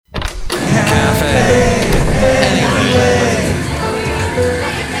Cafe.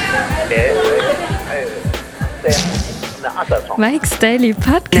 Mike's Daily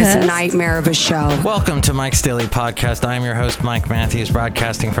Podcast. It's a nightmare of a show. Welcome to Mike's Daily Podcast. I'm your host, Mike Matthews,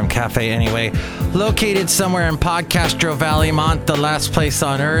 broadcasting from Cafe Anyway, located somewhere in Podcastro Valley, Mont, the last place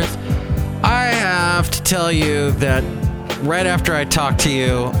on earth. I have to tell you that right after I talked to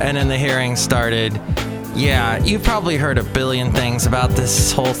you and then the hearing started, yeah, you've probably heard a billion things about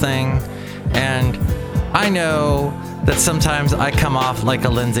this whole thing. And I know that sometimes I come off like a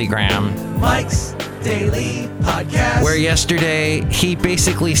Lindsey Graham. Mike's Daily Podcast. Where yesterday he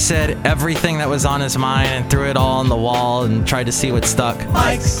basically said everything that was on his mind and threw it all on the wall and tried to see what stuck.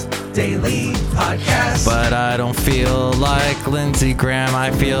 Mike's Daily Podcast. But I don't feel like Lindsey Graham.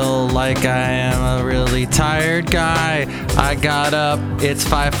 I feel like I am a really tired guy. I got up, it's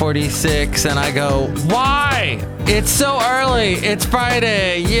 5:46, and I go, why? It's so early. It's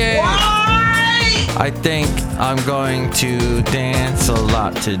Friday. Yay. Why? I think I'm going to dance a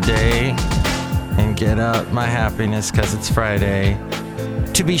lot today and get out my happiness because it's Friday.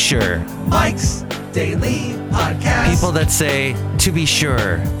 To be sure. Mike's Daily Podcast. People that say, to be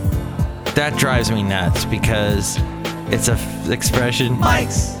sure, that drives me nuts because it's a expression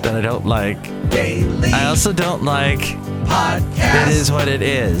Mike's that I don't like. Daily I also don't like Podcast. it is what it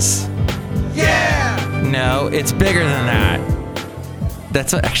is. Yeah! No, it's bigger than that.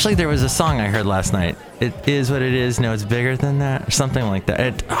 That's what, actually, there was a song I heard last night. It is what it is. No, it's bigger than that, or something like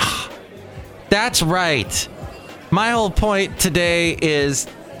that. That's right. My whole point today is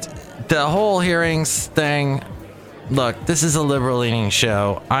the whole hearings thing. Look, this is a liberal-leaning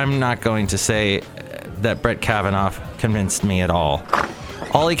show. I'm not going to say that Brett Kavanaugh convinced me at all.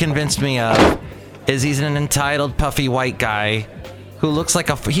 All he convinced me of is he's an entitled, puffy white guy who looks like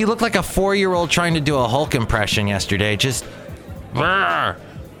he looked like a 4-year-old trying to do a Hulk impression yesterday. Just, my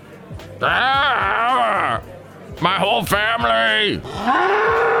whole family.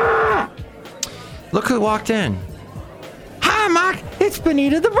 Look who walked in. Hi, Mike. It's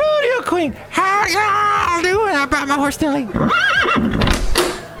Benita the Rodeo Queen. How y'all doing? I brought my horse Nelly.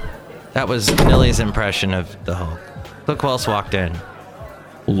 That was Nilly's impression of the Hulk. Look who else walked in.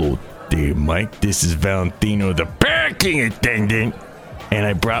 Hello there, Mike. This is Valentino, the parking attendant. And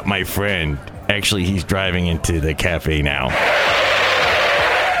I brought my friend. Actually, he's driving into the cafe now.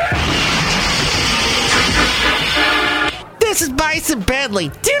 This is Bison Bentley.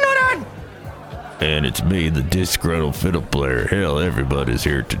 Do you know that? And it's me, the disgruntled fiddle player. Hell, everybody's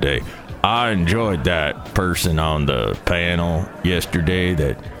here today. I enjoyed that person on the panel yesterday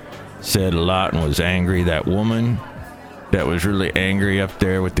that said a lot and was angry. That woman that was really angry up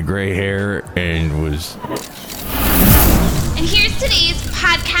there with the gray hair and was... And here's today's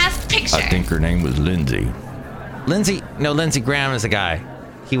podcast picture. I think her name was Lindsay. Lindsey Graham is a guy.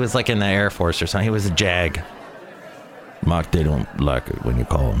 He was like in the Air Force or something. He was a JAG. Mike, they don't like it when you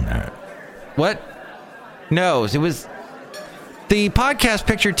call him that. What? No, it was the podcast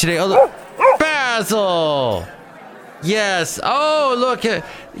picture today. Oh, look. Basil! Yes. Oh, look.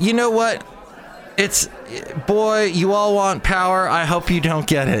 You know what? It's, boy, you all want power. I hope you don't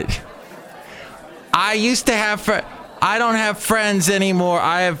get it. I used to have I don't have friends anymore.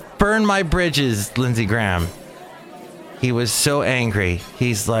 I have burned my bridges, Lindsey Graham. He was so angry.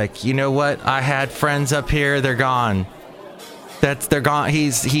 He's like, you know what? I had friends up here. They're gone. They're gone.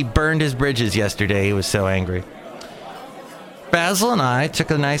 He burned his bridges yesterday. He was so angry. Basil and I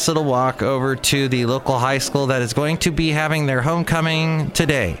took a nice little walk over to the local high school that is going to be having their homecoming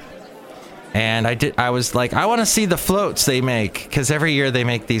today. And I was like, I want to see the floats they make, because every year they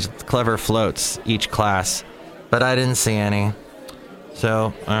make these clever floats, each class. But I didn't see any.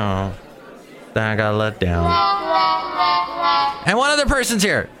 So, I don't know. Then I got let down. And one other person's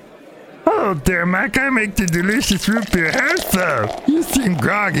here. Oh, there, Mike. I make the delicious root beer herself. You seem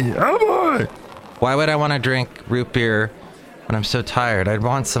groggy. Oh, boy. Why would I want to drink root beer when I'm so tired? I'd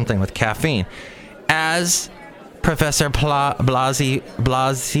want something with caffeine. As Professor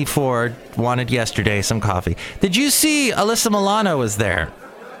Blasey Ford wanted yesterday, some coffee. Did you see Alyssa Milano was there?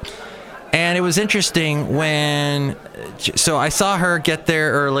 And it was interesting when... So I saw her get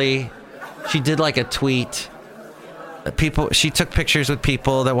there early. She did like a tweet. She took pictures with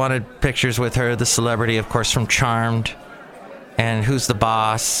people that wanted pictures with her. The celebrity, of course, from Charmed. And Who's the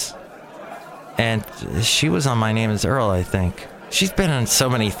Boss? And she was on My Name is Earl, I think. She's been on so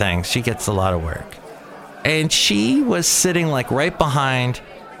many things. She gets a lot of work. And she was sitting like right behind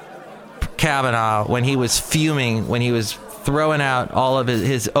Kavanaugh when he was fuming, when he was throwing out all of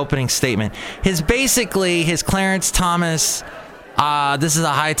his opening statement. His Clarence Thomas, this is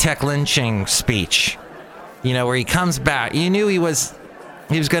a high-tech lynching speech. You know, where he comes back. You knew he was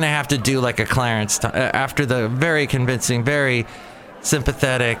he was going to have to do like a Clarence after the very convincing, very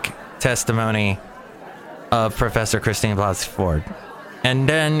sympathetic testimony of Professor Christine Blasey Ford. And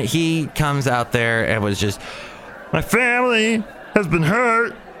then he comes out there and was just, my family has been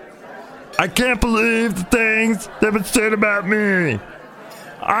hurt. I can't believe the things that have been said about me.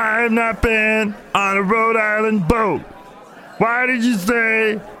 I have not been on a Rhode Island boat. Why did you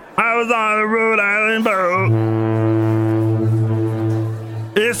say I was on a Rhode Island boat?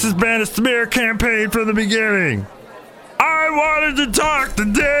 This has been a smear campaign from the beginning. I wanted to talk the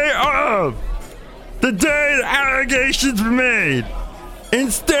day the allegations were made.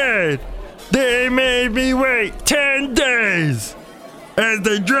 Instead, they made me wait 10 days as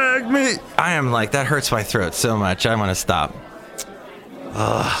they dragged me. I am like, that hurts my throat so much. I want to stop.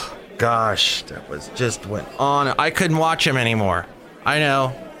 Oh, gosh, that was just went on. I couldn't watch him anymore. I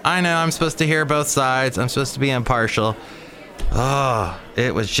know. I'm supposed to hear both sides. I'm supposed to be impartial. Oh,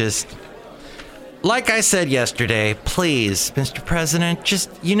 it was just, like I said yesterday, please, Mr. President,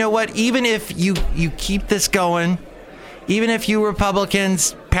 just, you know what? Even if you keep this going, even if you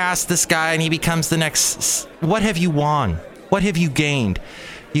Republicans pass this guy and he becomes the next, what have you won? What have you gained?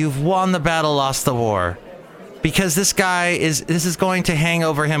 You've won the battle, lost the war. Because this is going to hang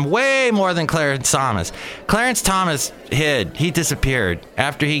over him way more than Clarence Thomas. Clarence Thomas he disappeared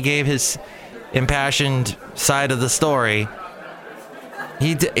after he gave his impassioned side of the story.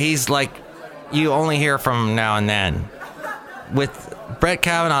 He's like, you only hear from him now and then. With Brett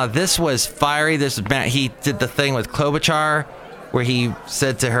Kavanaugh, this was fiery. He did the thing with Klobuchar where he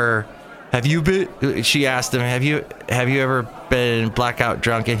said to her, she asked him, have you ever been blackout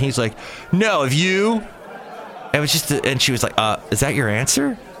drunk? And he's like, no, have you? It was just, and she was like, is that your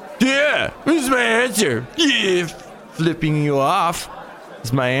answer? Yeah, this is my answer. Yeah, flipping you off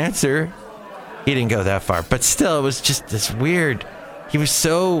is my answer. He didn't go that far, but still, it was just this weird. He was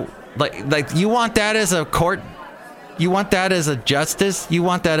so, like you want that as a court? You want that as a justice? You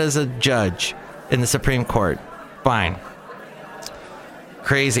want that as a judge in the Supreme Court? Fine.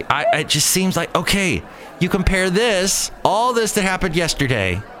 Crazy. It just seems like, okay, you compare all this that happened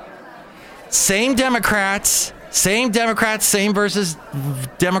yesterday. Same Democrats, same versus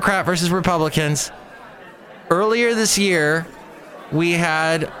Democrat versus Republicans. Earlier this year, we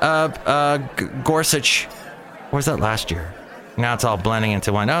had Gorsuch. Or was that last year? Now it's all blending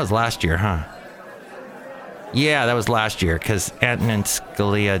into one. That was last year, huh? Yeah, that was last year because Antonin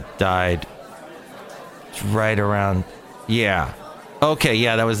Scalia died right around. Yeah. Okay,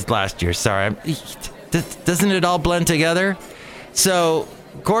 yeah, that was last year. Sorry. Doesn't it all blend together? So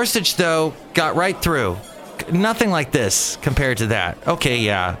Gorsuch, though, got right through. Nothing like this compared to that. Okay,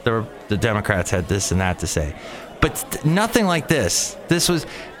 yeah, the Democrats had this and that to say. But nothing like this. This was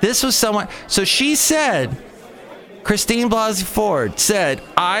someone. So she said, Christine Blasey Ford said,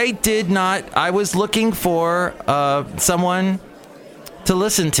 I was looking for someone to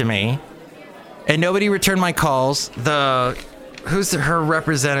listen to me, and nobody returned my calls. Who's her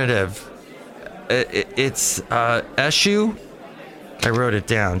representative? It's Eshoo. I wrote it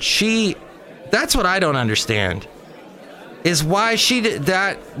down. That's what I don't understand, is why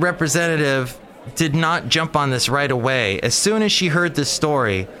that representative did not jump on this right away. As soon as she heard this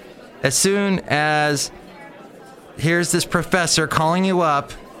story, as soon as here's this professor calling you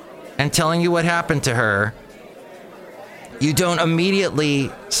up and telling you what happened to her, you don't immediately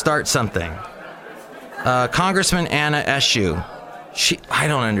start something. Congressman Anna Eshoo, I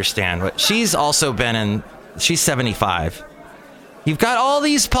don't understand, but she's also she's 75. You've got all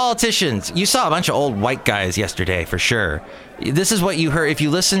these politicians. You saw a bunch of old white guys yesterday, for sure. This is what you heard. If you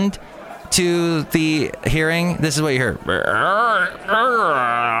listened to the hearing, this is what you heard.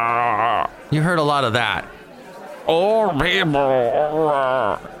 You heard a lot of that. Old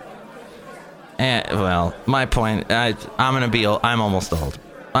people. And, well, my point, I'm going to be old. I'm almost old.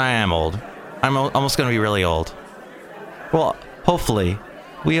 I am old. I'm almost going to be really old. Well, hopefully.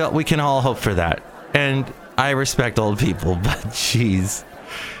 We can all hope for that. And I respect old people, but jeez.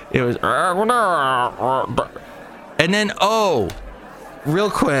 It was... And then,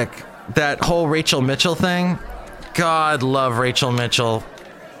 real quick, that whole Rachel Mitchell thing. God love Rachel Mitchell.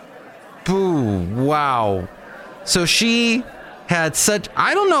 Boo. Wow. So she had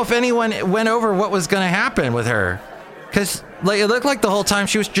I don't know if anyone went over what was going to happen with her. Because it looked like the whole time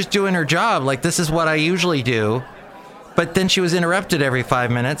she was just doing her job. Like, this is what I usually do. But then she was interrupted every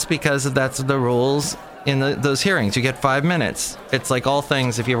 5 minutes because that's the rules in those hearings. You get 5 minutes. It's like all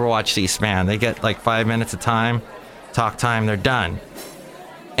things, if you ever watch C-SPAN, they get like 5 minutes of time, talk time, they're done.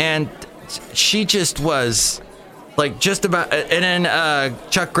 And she just was like just about, and then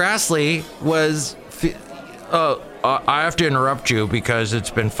Chuck Grassley was, I have to interrupt you because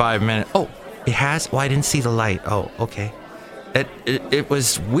it's been 5 minutes. Oh, it has? Oh, I didn't see the light. Oh, okay. It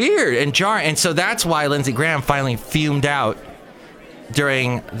was weird and jarring. And so that's why Lindsey Graham finally fumed out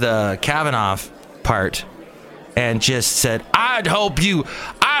during the Kavanaugh part and just said,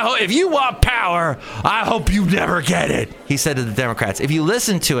 if you want power, I hope you never get it. He said to the Democrats. If you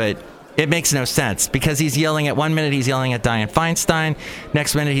listen to it, it makes no sense because he's yelling at 1 minute, he's yelling at Dianne Feinstein.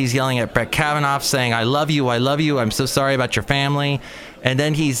 Next minute, he's yelling at Brett Kavanaugh saying, I love you. I'm so sorry about your family. And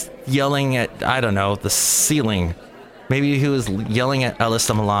then he's yelling at, I don't know, the ceiling. Maybe he was yelling at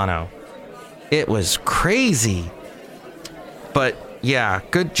Alyssa Milano. It was crazy. But yeah,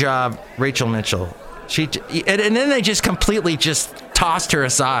 good job, Rachel Mitchell. And then they just completely just tossed her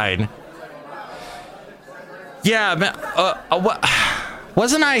aside. Yeah, what?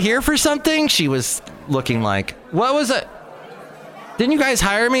 Wasn't I here for something? She was looking like. What was it? Didn't you guys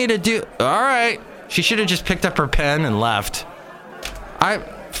hire me to do? All right. She should have just picked up her pen and left.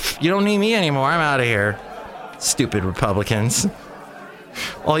 You don't need me anymore. I'm out of here. Stupid Republicans.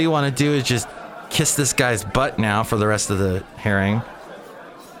 All you want to do is just kiss this guy's butt now for the rest of the hearing.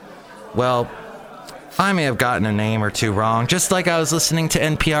 Well, I may have gotten a name or two wrong, just like I was listening to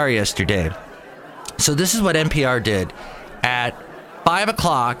NPR yesterday. So this is what NPR did. At 5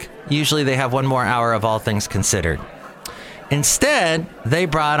 o'clock, usually they have one more hour of All Things Considered. Instead, they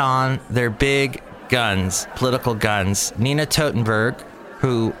brought on their big guns, political guns, Nina Totenberg,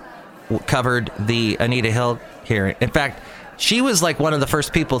 who covered the Anita Hill hearing. In fact, she was like one of the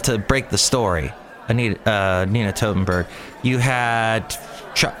first people to break the story, Nina Totenberg. You had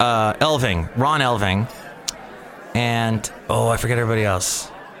Ron Elving, and, I forget everybody else.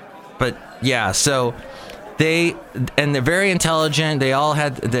 But yeah, so they're very intelligent. They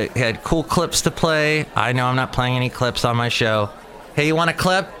had cool clips to play. I know I'm not playing any clips on my show. Hey, you want a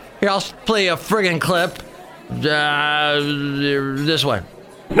clip? Here, I'll play a friggin' clip. This one.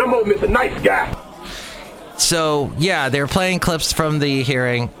 No more, Mr. Nice Guy. So, yeah, they were playing clips from the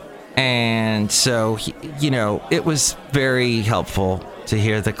hearing. And so, it was very helpful to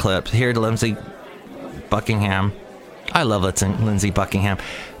hear the clips. Hear Lindsey Buckingham. I love Lindsey Buckingham.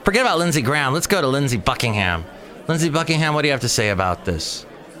 Forget about Lindsey Graham. Let's go to Lindsey Buckingham. Lindsey Buckingham, what do you have to say about this?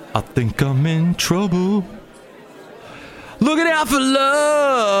 I think I'm in trouble. Looking out for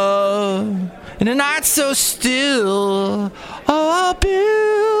love. In a night so still. Oh, I'll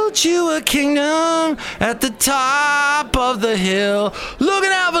build you a kingdom at the top of the hill. Looking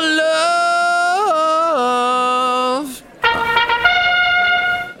out for love.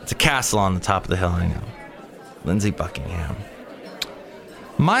 It's a castle on the top of the hill, I know. Lindsey Buckingham.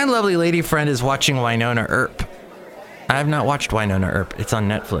 My lovely lady friend is watching Wynonna Earp. I have not watched Wynonna Earp. It's on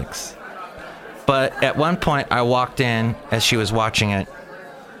Netflix. But at one point, I walked in as she was watching it,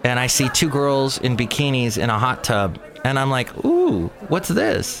 and I see two girls in bikinis in a hot tub, and I'm like, ooh, what's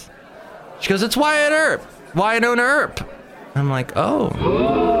this? She goes, it's Wynonna Earp. I'm like,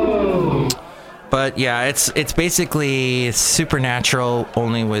 oh. But yeah, it's basically Supernatural,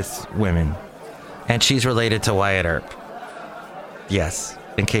 only with women. And she's related to Wyatt Earp. Yes,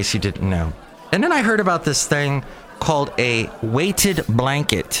 in case you didn't know. And then I heard about this thing called a weighted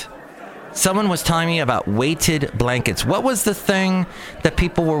blanket. Someone was telling me about weighted blankets. What was the thing that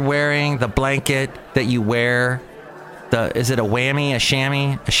people were wearing? The blanket that you wear? Is it a whammy, a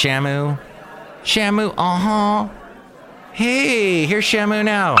chamois, a shamu? Shamu, Hey, here's Shamu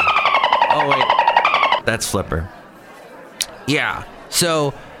now. Oh, wait. That's Flipper. Yeah,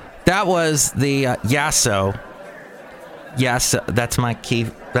 so that was the Yasso. Yasso, that's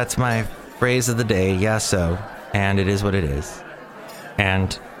my phrase of the day, Yasso. And it is what it is.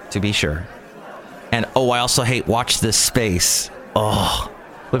 And to be sure. And I also hate watch this space. Oh,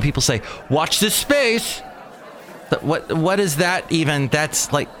 when people say watch this space, what is that even?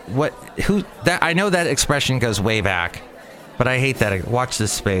 That's like I know that expression goes way back, but I hate that. Watch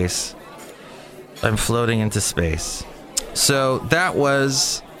this space. I'm floating into space. So that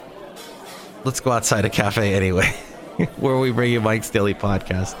was, let's go outside a cafe anyway, where we bring you Mike's Daily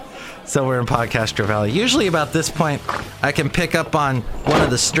Podcast. So we're in Podcaster Valley. Usually about this point, I can pick up on one of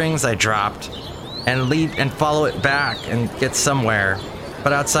the strings I dropped and lead and follow it back and get somewhere.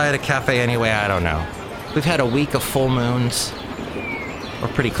 But outside a cafe anyway, I don't know. We've had a week of full moons.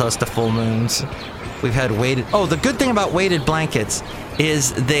 We're pretty close to full moons. We've had weighted... Oh, the good thing about weighted blankets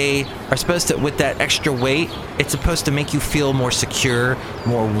is they are supposed to, with that extra weight, it's supposed to make you feel more secure,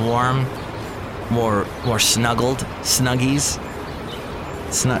 more warm, more snuggled, snuggies,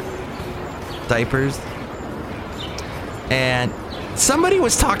 diapers. And somebody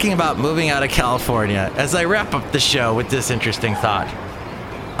was talking about moving out of California as I wrap up the show with this interesting thought.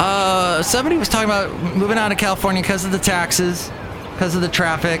 Somebody was talking about moving out of California because of the taxes, because of the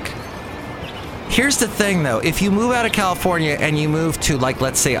traffic. Here's the thing, though. If you move out of California and you move to, like,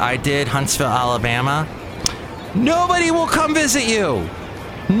 let's say I did, Huntsville, Alabama, nobody will come visit you.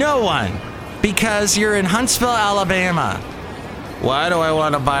 No one. Because you're in Huntsville, Alabama. Why do I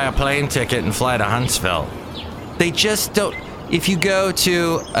want to buy a plane ticket and fly to Huntsville? They just don't. If you go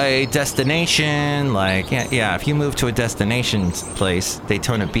to a destination, like, yeah, if you move to a destination place,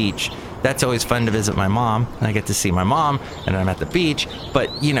 Daytona Beach, that's always fun to visit my mom. And I get to see my mom, and I'm at the beach.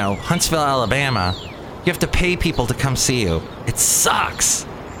 But, you know, Huntsville, Alabama, you have to pay people to come see you. It sucks.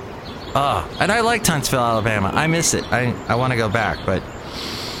 And I liked Huntsville, Alabama. I miss it. I want to go back, but...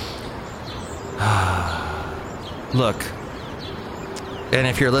 Look... And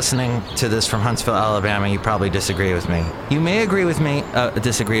if you're listening to this from Huntsville, Alabama, you probably disagree with me. You may agree with me,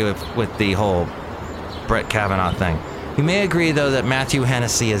 disagree with the whole Brett Kavanaugh thing. You may agree, though, that Matthew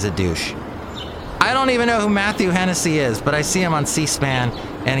Hennessy is a douche. I don't even know who Matthew Hennessy is, but I see him on C-SPAN,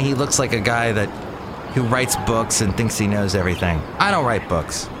 and he looks like a guy who writes books and thinks he knows everything. I don't write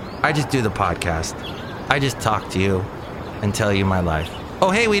books. I just do the podcast. I just talk to you and tell you my life.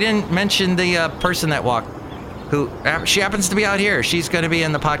 Oh, hey, we didn't mention the person that walked. She happens to be out here. She's going to be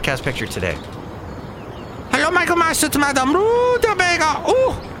in the podcast picture today. Hello, Michael Master to Madame Rutabaga.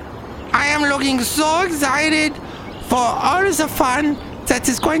 Oh, I am looking so excited for all of the fun that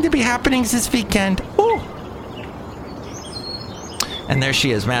is going to be happening this weekend. Oh. And there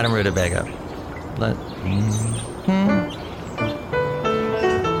she is, Madame Rutabaga.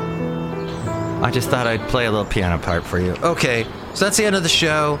 I just thought I'd play a little piano part for you. Okay, so that's the end of the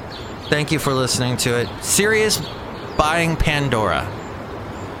show. Thank you for listening to it. Sirius buying Pandora.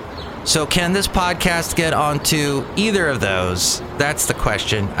 So can this podcast get onto either of those? That's the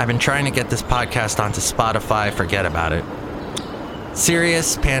question. I've been trying to get this podcast onto Spotify. Forget about it.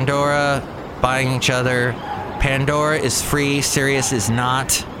 Sirius, Pandora, buying each other. Pandora is free. Sirius is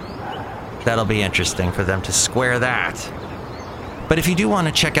not. That'll be interesting for them to square that. But if you do want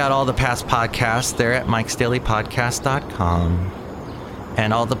to check out all the past podcasts, they're at mikesdailypodcast.com.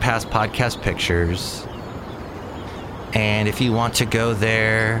 And all the past podcast pictures. And if you want to go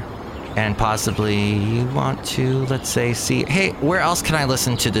there and possibly you want to, let's say, see, hey, where else can I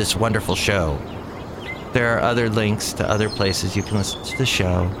listen to this wonderful show? There are other links to other places you can listen to the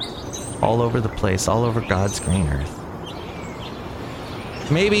show. All over the place, all over God's green earth.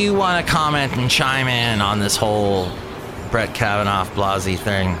 Maybe you want to comment and chime in on this whole Brett Kavanaugh Blasey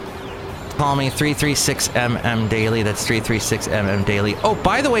thing. Call me 336MM Daily. That's 336MM Daily. Oh,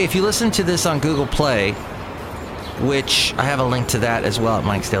 by the way, if you listen to this on Google Play, which I have a link to that as well at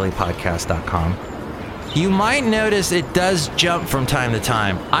mikesdailypodcast.com, you might notice it does jump from time to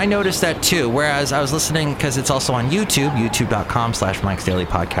time. I noticed that too, whereas I was listening, because it's also on YouTube,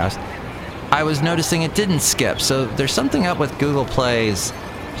 youtube.com/mikesdailypodcast, I was noticing it didn't skip. So there's something up with Google Play's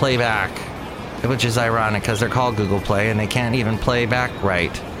playback, which is ironic because they're called Google Play and they can't even play back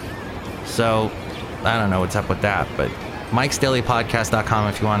right. So, I don't know what's up with that, but mikesdailypodcast.com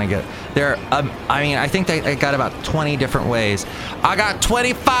if you want to get there. I think I got about 20 different ways. I got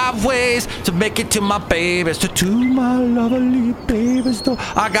 25 ways to make it to my babies, to my lovely baby store.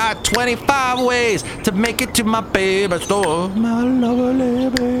 I got 25 ways to make it to my baby store, my lovely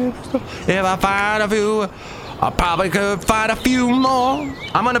baby store. If I find a few, I probably could find a few more.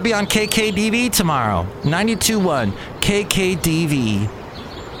 I'm going to be on KKDV tomorrow, 92.1 KKDV.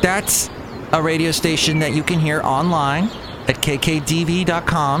 That's a radio station that you can hear online at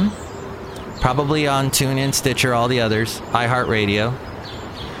kkdv.com, probably on TuneIn, Stitcher, all the others, iHeartRadio.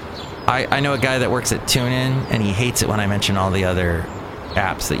 I know a guy that works at TuneIn, and he hates it when I mention all the other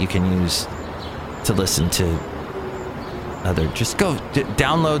apps that you can use to listen to other. Just go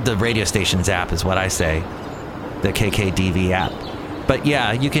download the radio station's app is what I say, the KKDV app. But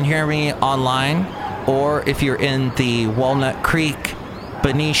yeah, you can hear me online, or if you're in the Walnut Creek,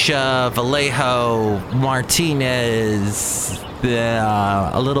 Benicia, Vallejo, Martinez,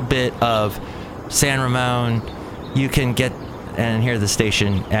 a little bit of San Ramon, you can get and hear the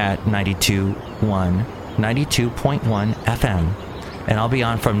station at 92.1 FM. And I'll be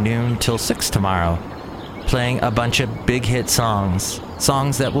on from noon till 6 tomorrow, playing a bunch of big hit songs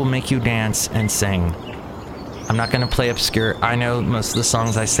that will make you dance and sing. I'm not going to play obscure. I know most of the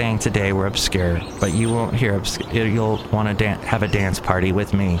songs I sang today were obscure, but you won't hear obscure. You'll want to have a dance party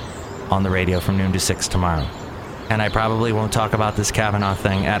with me on the radio from noon to 6 tomorrow. And I probably won't talk about this Kavanaugh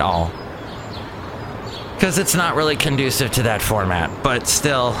thing at all, because it's not really conducive to that format. But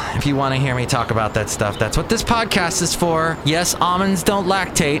still, if you want to hear me talk about that stuff, that's what this podcast is for. Yes, almonds don't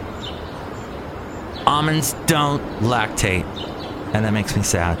lactate. Almonds don't lactate. and that makes me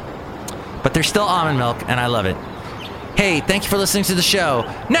sad. But they're still almond milk, and I love it. Hey, thank you for listening to the show.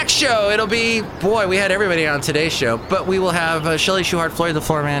 Next show, it'll be, boy, we had everybody on today's show, but we will have Shelley Shuhart, Floyd the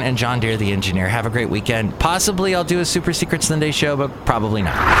Floorman, and John Deere the Engineer. Have a great weekend. Possibly I'll do a Super Secret Sunday show, but probably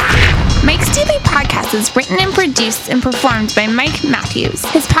not. Mike's Daily Podcast is written and produced and performed by Mike Matthews.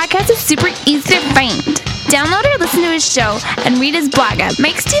 His podcast is super easy to find. Download or listen to his show and read his blog at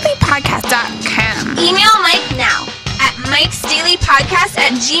mikesdailypodcast.com. Email Mike now at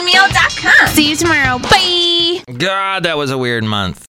mikesdailypodcast@gmail.com. See you tomorrow. Bye. God, that was a weird month.